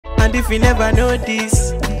And if you never know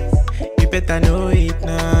this, you better know it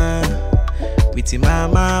now. With your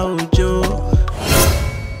mama Ojo.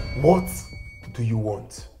 What do you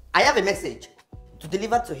want? I have a message to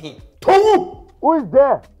deliver to him. To who? Who is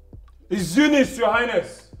there? It's Eunice, Your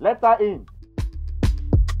Highness. Let her in.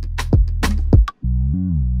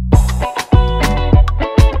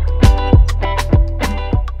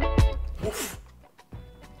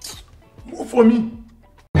 Move for me.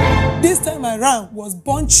 This time around was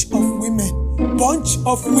bunch of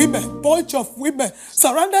women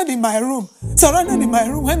surrounded in my room.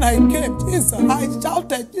 When I came, Jesus, I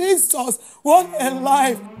shouted, Jesus, what a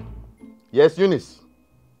life. Yes, Eunice.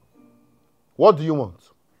 What do you want?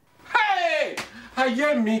 Hey! I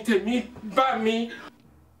hear me.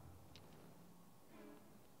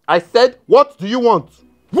 I said, what do you want?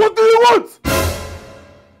 What do you want?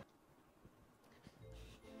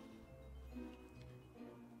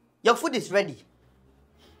 Your food is ready.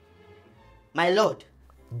 My lord.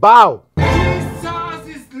 Bow. Jesus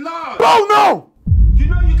is Lord. Bow now! You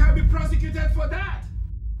know you can be prosecuted for that.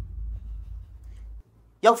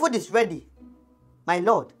 Your food is ready. My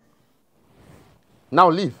lord.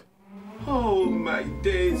 Now leave. Oh my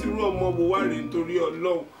days.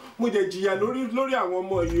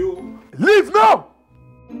 Leave now!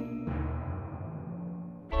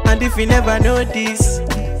 And if you never know this,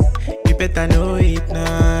 you better know it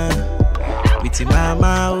now. With your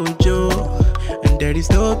mama Ojo, and there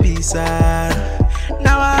is no peace. Now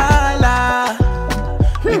Wahala,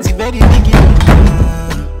 with the very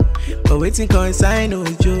beginning. But waiting consign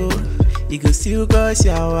Ojo, you go still go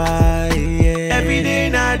shower. Yeah. Every day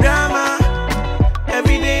na drama,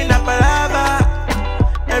 every day na palava,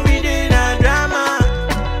 every day na drama,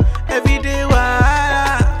 every day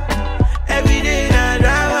Wahala, every day na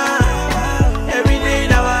drama, every day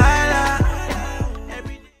na Wahala.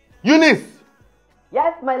 Eunice!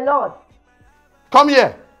 Yes, my lord. Come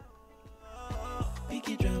here.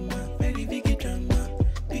 Biggie drama, very biggie drama,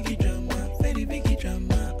 biggie drama, very biggie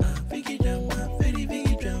drama, biggie drama, very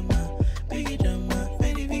biggie drama, biggie drama,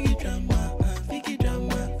 very biggie drama, biggie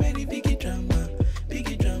drama, very biggie drama,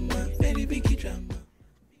 biggie drama, very biggie drama.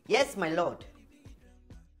 Yes, my lord.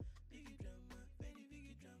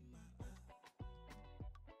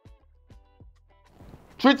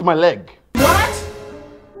 Treat my leg. What?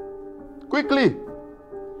 Quickly.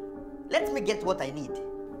 Let me get what I need.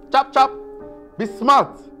 Chop, chop. Be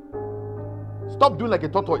smart. Stop doing like a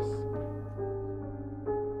tortoise.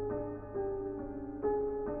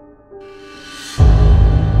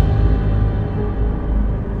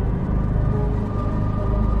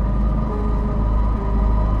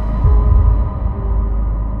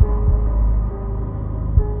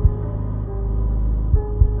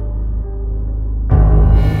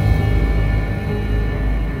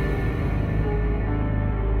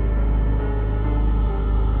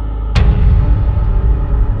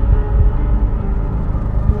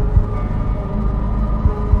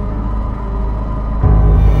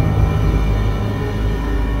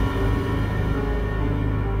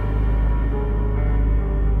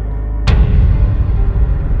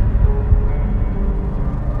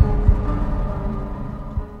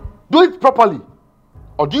 Do it properly.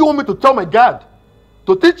 Or do you want me to tell my guard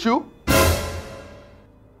to teach you?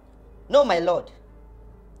 No, my lord.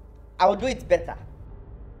 I will do it better.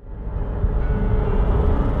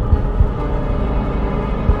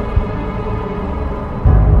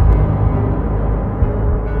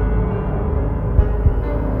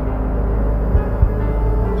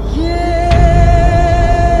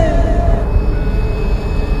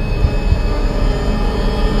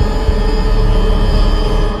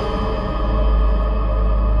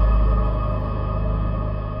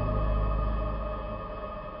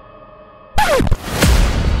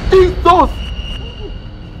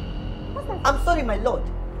 I'm sorry, my lord.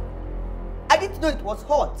 I didn't know it was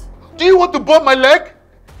hot. Do you want to burn my leg?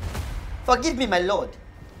 Forgive me, my lord.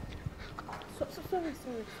 Sorry.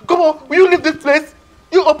 Come on, will you leave this place?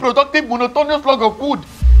 You unproductive, monotonous log of wood.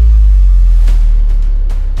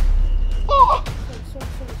 Oh.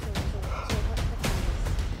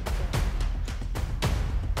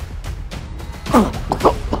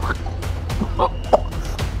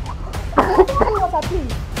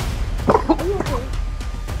 Please. Are you okay?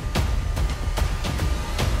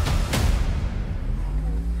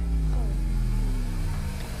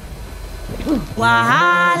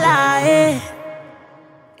 Wahala,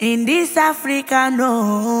 in this African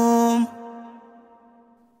home.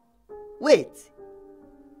 Wait.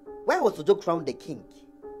 Why was Ojo crowned the king?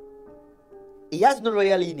 He has no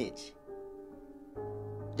royal lineage.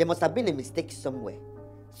 There must have been a mistake somewhere.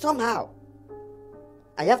 Somehow.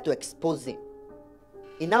 I have to expose him.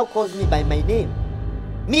 He now calls me by my name.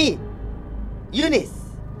 Me,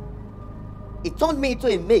 Eunice. He turned me into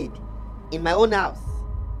a maid in my own house.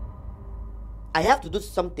 I have to do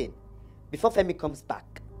something before Femi comes back.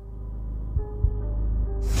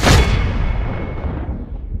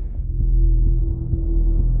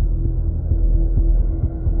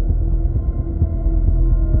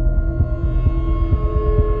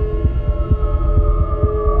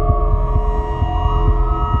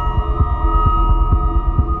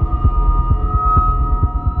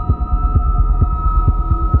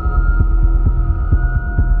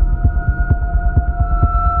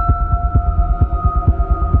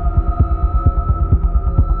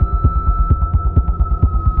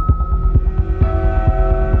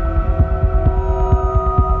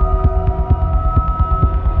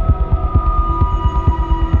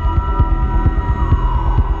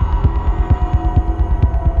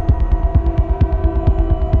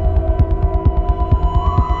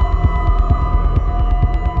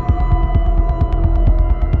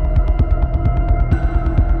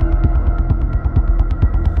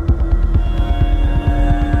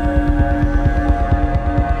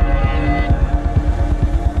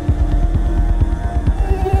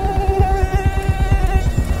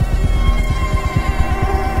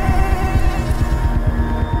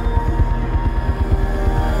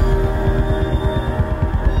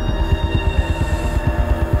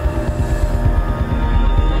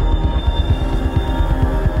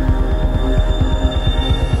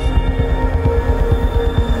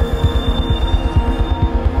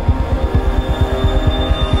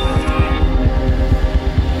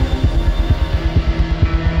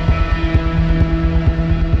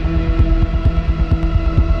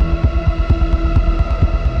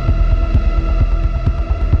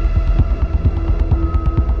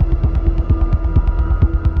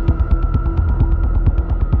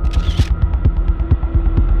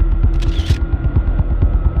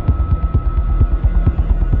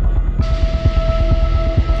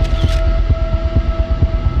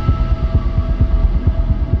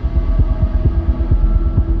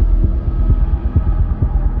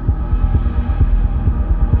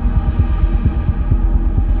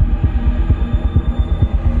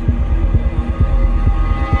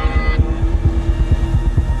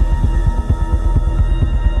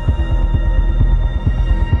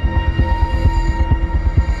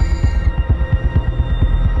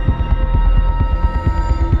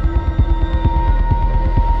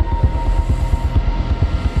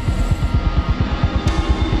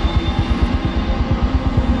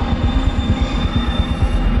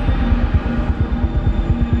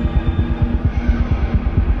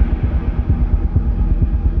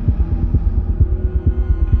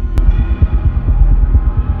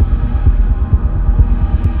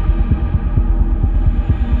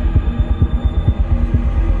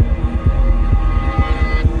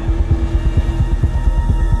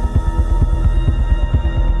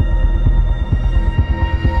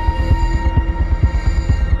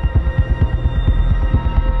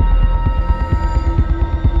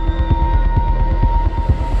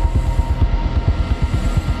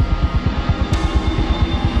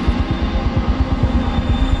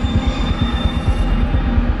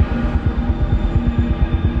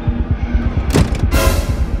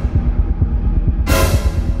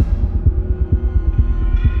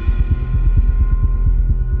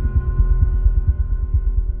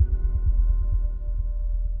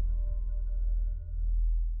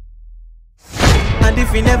 And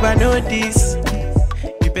if you never know this,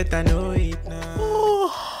 you better know it now.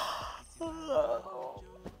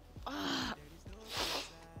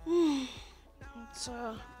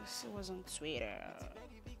 So, this was on Twitter.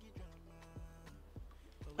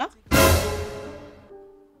 Huh?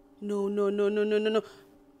 No.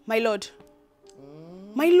 My lord.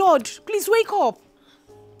 My lord, please wake up.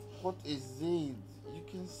 What is it? You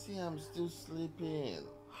can see I'm still sleeping.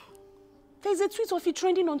 There's a tweet of you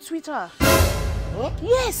trending on Twitter. What?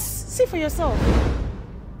 Yes, see for yourself.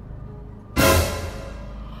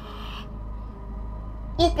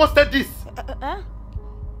 Who posted this?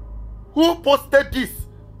 Who posted this?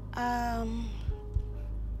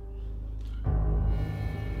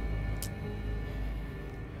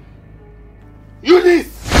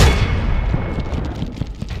 Eunice!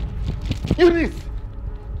 Eunice!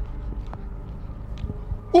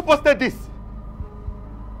 Who posted this?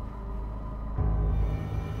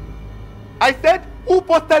 I said, who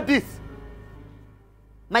posted this?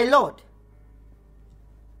 My lord,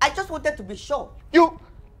 I just wanted to be sure. You...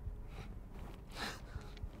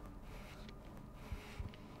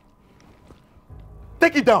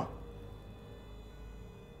 Take it down.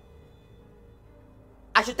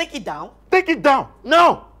 I should take it down? Take it down,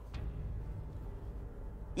 now!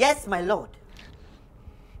 Yes, my lord.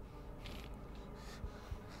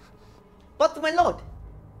 But my lord,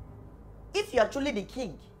 if you are truly the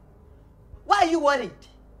king, why are you worried?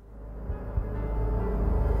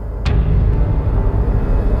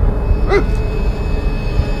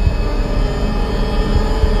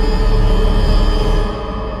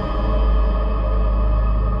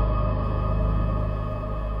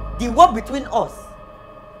 The war between us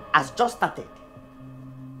has just started.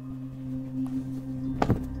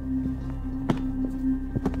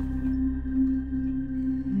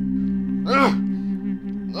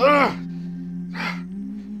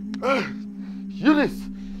 Eunice!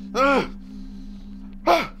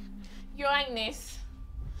 Your Highness,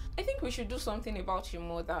 I think we should do something about your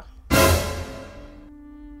mother.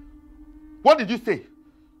 What did you say?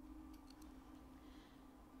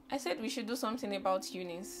 I said we should do something about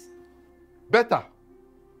Eunice. Better.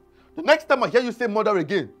 The next time I hear you say mother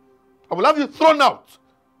again, I will have you thrown out.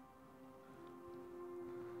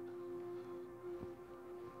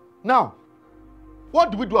 Now,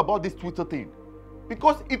 what do we do about this Twitter thing?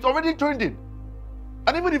 Because it's already trending.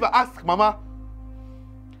 And even if I ask Mama,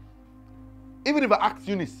 even if I ask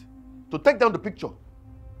Eunice to take down the picture,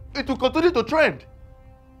 it will continue to trend.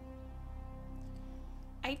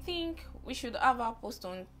 I think we should have her post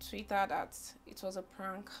on Twitter that it was a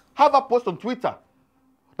prank. Have a post on Twitter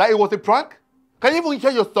that it was a prank? Can you even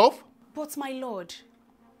hear yourself? But my lord,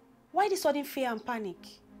 why the sudden fear and panic?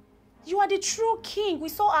 You are the true king. We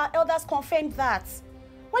saw our elders confirm that.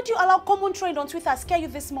 Why do you allow common trend on Twitter scare you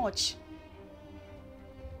this much?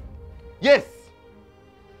 Yes,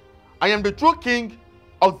 I am the true king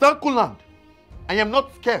of Zankuland. I am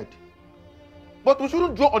not scared. But we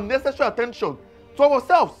shouldn't draw unnecessary attention to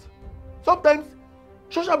ourselves. Sometimes,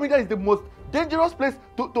 social media is the most dangerous place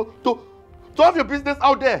to have your business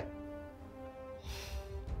out there.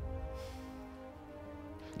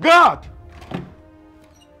 Guard!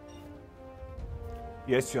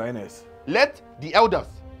 Yes, Your Highness. Let the elders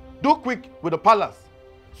do quick with the palace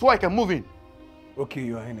so I can move in. Okay,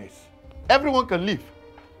 Your Highness. Everyone can leave.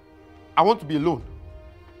 I want to be alone.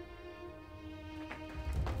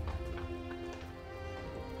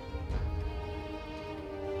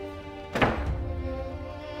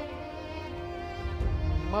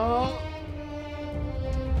 Ma.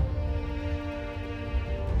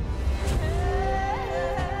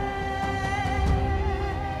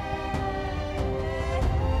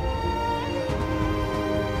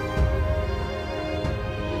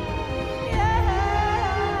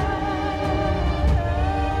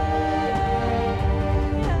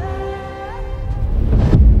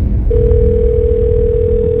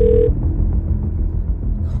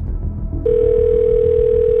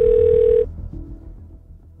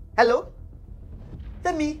 Hello?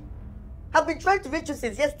 Femi, I've been trying to reach you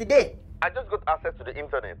since yesterday. I just got access to the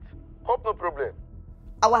internet. Hope no problem.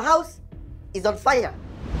 Our house is on fire.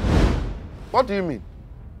 What do you mean?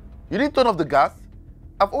 You didn't turn off the gas?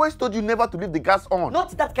 I've always told you never to leave the gas on.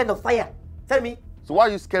 Not that kind of fire. Femi. So why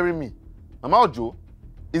are you scaring me? Mama Ojo,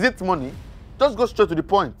 is it money? Just go straight to the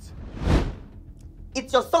point.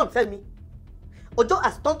 It's your son, Femi. Ojo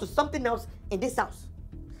has turned to something else in this house.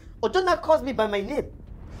 Ojo now calls me by my name.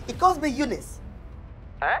 He calls me Eunice.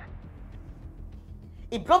 Eh?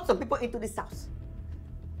 He brought some people into this house.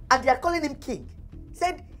 And they are calling him king.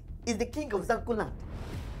 Said he's the king of Zankuland.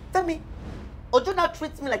 Tell me, Ojo now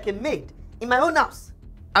treats me like a maid in my own house.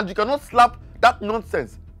 And you cannot slap that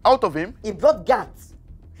nonsense out of him? He brought guards.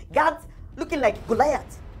 Guards looking like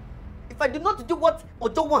Goliath. If I do not do what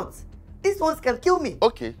Ojo wants, these ones can kill me.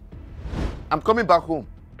 Okay. I'm coming back home.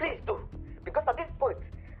 Please do. Because at this point,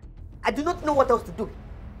 I do not know what else to do.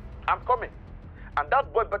 I'm coming. And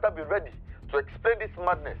that boy better be ready to explain this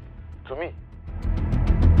madness to me.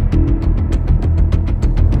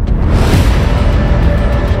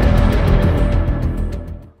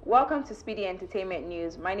 Welcome to Speedy Entertainment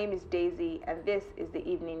News. My name is Daisy and this is the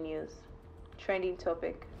evening news. Trending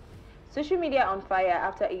topic. Social media on fire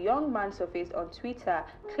after a young man surfaced on Twitter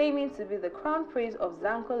claiming to be the crown prince of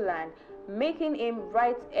Zankuland, making him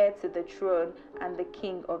right heir to the throne and the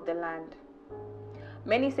king of the land.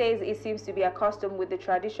 Many says he seems to be accustomed with the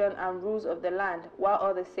tradition and rules of the land, while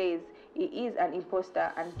others says he is an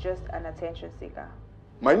imposter and just an attention seeker.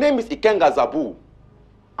 My name is Ikenga Zabu,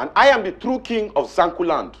 and I am the true king of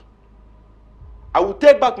Zankuland. I will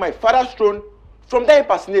take back my father's throne from the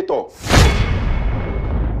impersonator.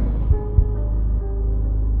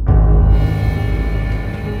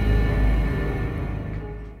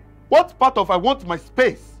 What part of I want my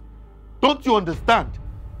space? Don't you understand?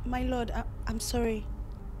 My lord, I'm sorry.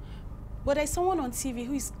 But there's someone on TV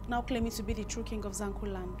who is now claiming to be the true king of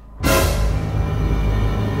Zankuland.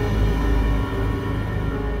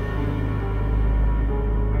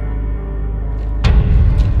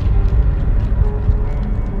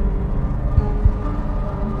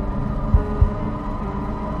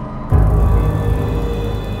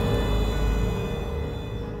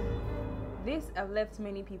 This have left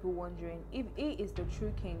many people wondering if he is the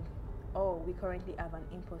true king or we currently have an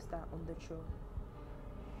imposter on the throne.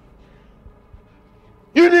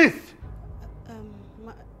 Eunice!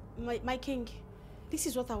 My king, this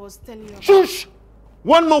is what I was telling you about. Shush!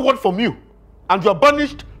 One more word from you, and you are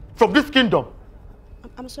banished from this kingdom.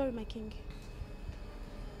 I'm sorry, my king.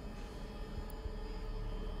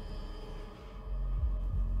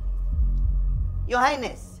 Your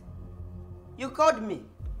Highness, you called me.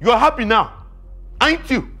 You are happy now,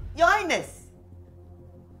 aren't you? Your Highness,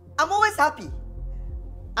 I'm always happy.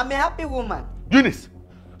 I'm a happy woman. Eunice,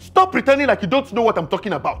 stop pretending like you don't know what I'm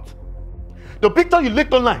talking about. The picture you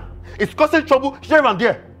leaked online is causing trouble here and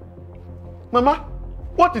there. Mama,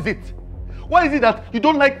 what is it? Why is it that you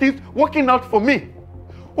don't like things working out for me?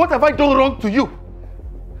 What have I done wrong to you?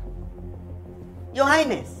 Your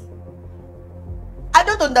Highness, I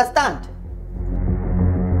don't understand.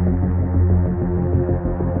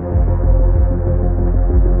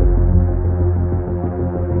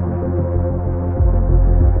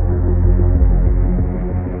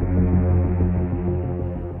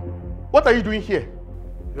 What are you doing here?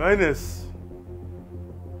 Your Highness,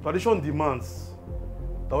 tradition demands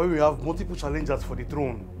that when we have multiple challengers for the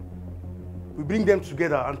throne, we bring them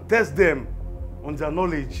together and test them on their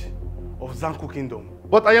knowledge of Zanku Kingdom.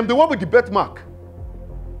 But I am the one with the birthmark.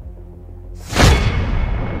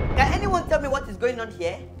 Can anyone tell me what is going on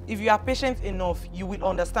here? If you are patient enough, you will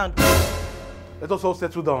understand. Let us all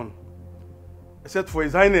settle down, except for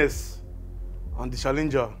His Highness and the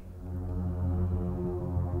challenger.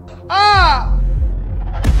 Ah!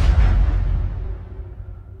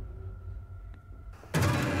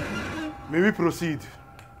 May we proceed?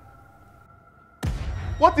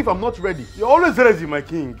 What if I'm not ready? You're always ready, my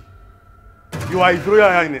king. You are His Royal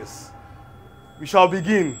Highness. We shall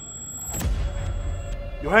begin.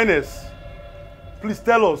 Your Highness, please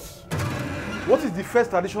tell us, what is the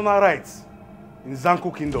first traditional rite in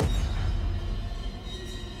Zanku Kingdom?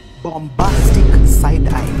 Bombastic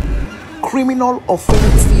side-eye. Criminal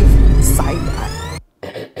offensive side-eye.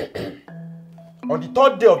 On the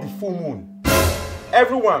third day of the full moon,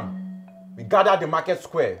 everyone will gather at the market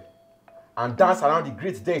square and dance around the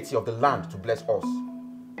great deity of the land to bless us.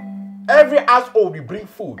 Every household will bring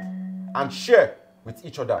food and share with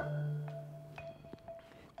each other.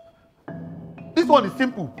 This one is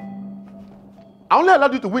simple. I only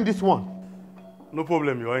allowed you to win this one. No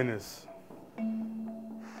problem, Your Highness.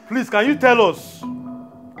 Please, can you tell us,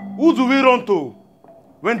 who do we run to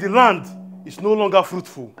when the land is no longer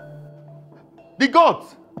fruitful? The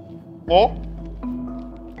gods, or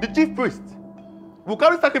the chief priest, will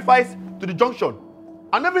carry sacrifice to the junction,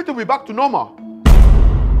 and everything will be back to normal.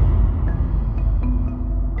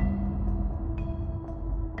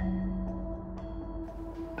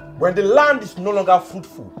 When the land is no longer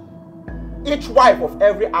fruitful, each wife of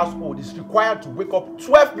every household is required to wake up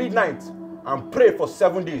 12 midnight and pray for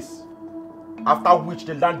 7 days, after which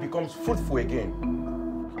the land becomes fruitful again.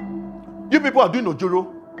 You people are doing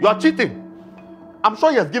ojoro. You are cheating. I'm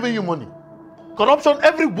sure he has given you money. Corruption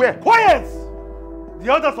everywhere. Quiet!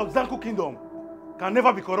 The elders of Zanku Kingdom can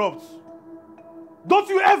never be corrupt. Don't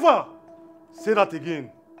you ever say that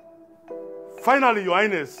again. Finally, Your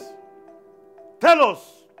Highness, tell us,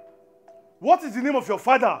 what is the name of your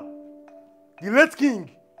father, the late king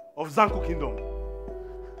of Zanku Kingdom?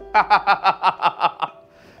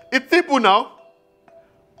 It's simple now.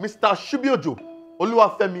 Mr. Shubiojo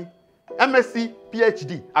Oluwafemi, MSc,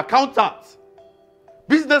 PhD, accountant,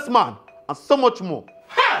 businessman, and so much more.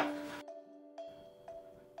 Ha!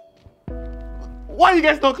 Why are you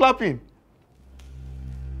guys not clapping?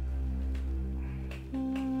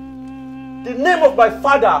 The name of my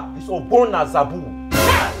father is Obona Zabu.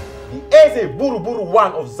 The Eze Buruburu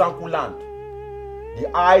one of Zanku land. The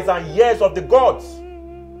eyes and ears of the gods.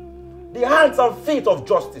 The hands and feet of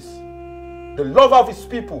justice. The lover of his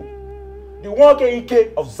people. The Wonke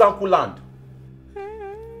Ike of Zanku land.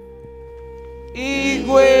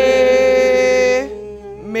 Igwe,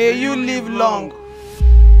 may you live long.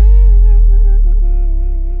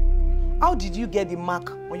 How did you get the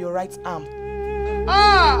mark on your right arm?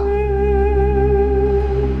 Ah!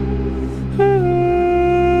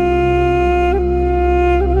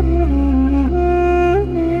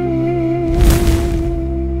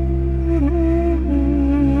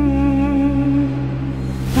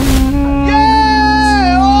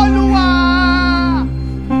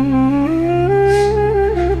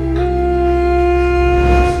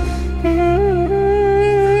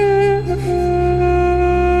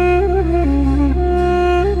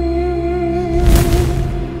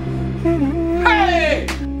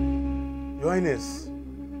 Your Highness,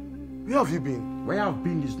 where have you been? Where I've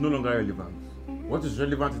been is no longer relevant. What is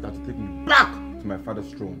relevant is that you take me back to my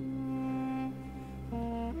father's throne.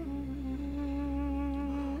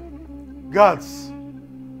 Guards.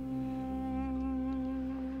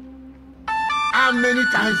 How many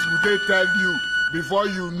times would they tell you before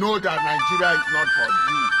you know that Nigeria is not for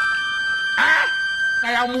you? Ah!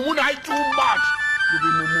 I am Mumu too much. You be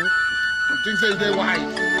Mumu. You think say they wise?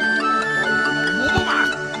 Mumu man.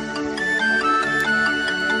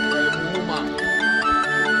 Mumu man.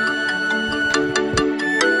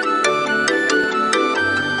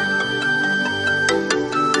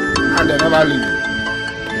 And they never leave.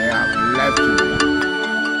 They have left you.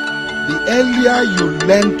 The earlier you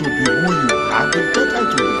learn to be who you are, the better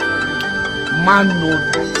to be. Man knows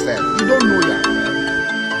himself. You don't know yourself.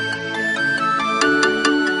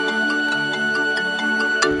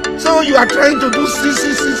 So you are trying to do see.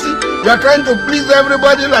 You are trying to please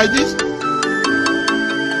everybody like this.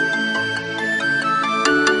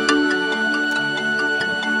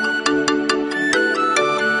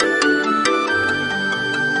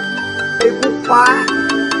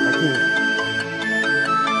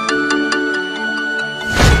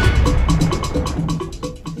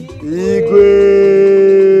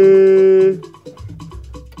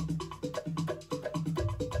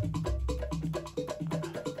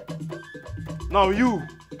 Now you,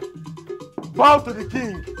 bow to the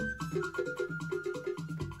king.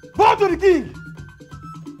 Bow to the king.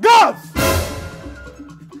 Guards!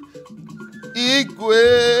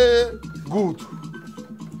 Igwe. Good.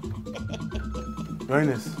 Your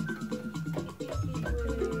Highness.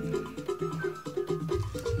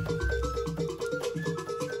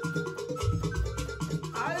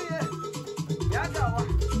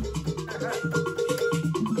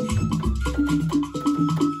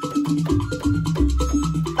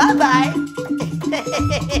 Bye-bye.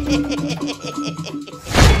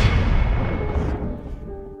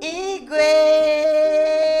 Igwe.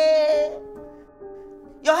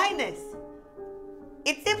 Your Highness,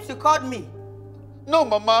 it seems you called me. No,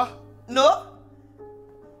 Mama. No?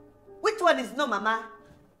 Which one is no, Mama?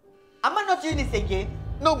 Am I not Eunice again?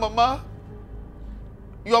 No, Mama.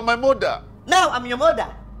 You are my mother. Now I'm your mother.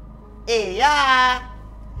 Hey, yeah.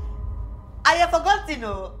 I have forgotten,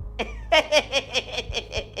 no.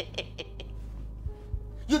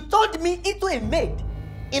 You turned me into a maid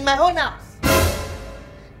in my own house.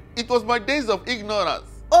 It was my days of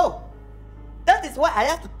ignorance. Oh, that is why I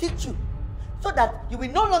have to teach you, so that you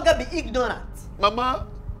will no longer be ignorant. Mama,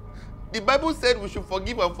 the Bible said we should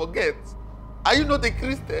forgive and forget. Are you not a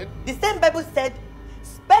Christian? The same Bible said,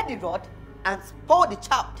 spare the rod and spoil the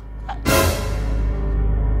child.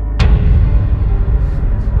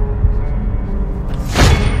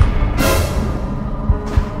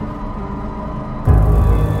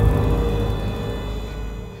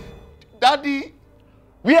 Daddy,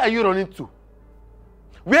 where are you running to?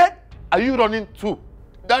 Where are you running to?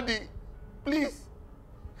 Daddy, please,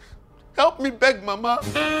 help me beg Mama.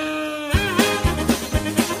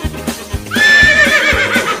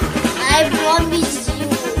 I promise you,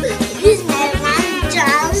 this is my last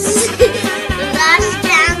chance. Last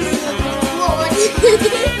chance, Lord.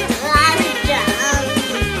 Last chance.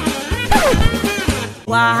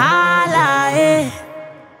 Wahala, eh?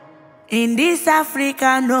 In this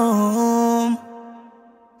African home.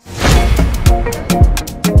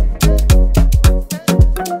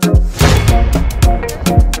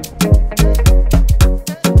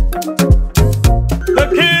 The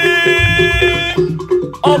king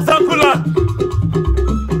of Zankulan.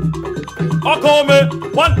 Okome,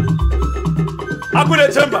 one. Akule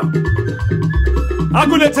chamber.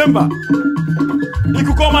 Akule chamber.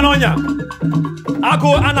 Ikuko manonya.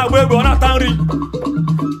 Ako anawebe ona tanri.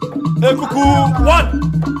 Ikuku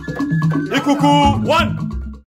one.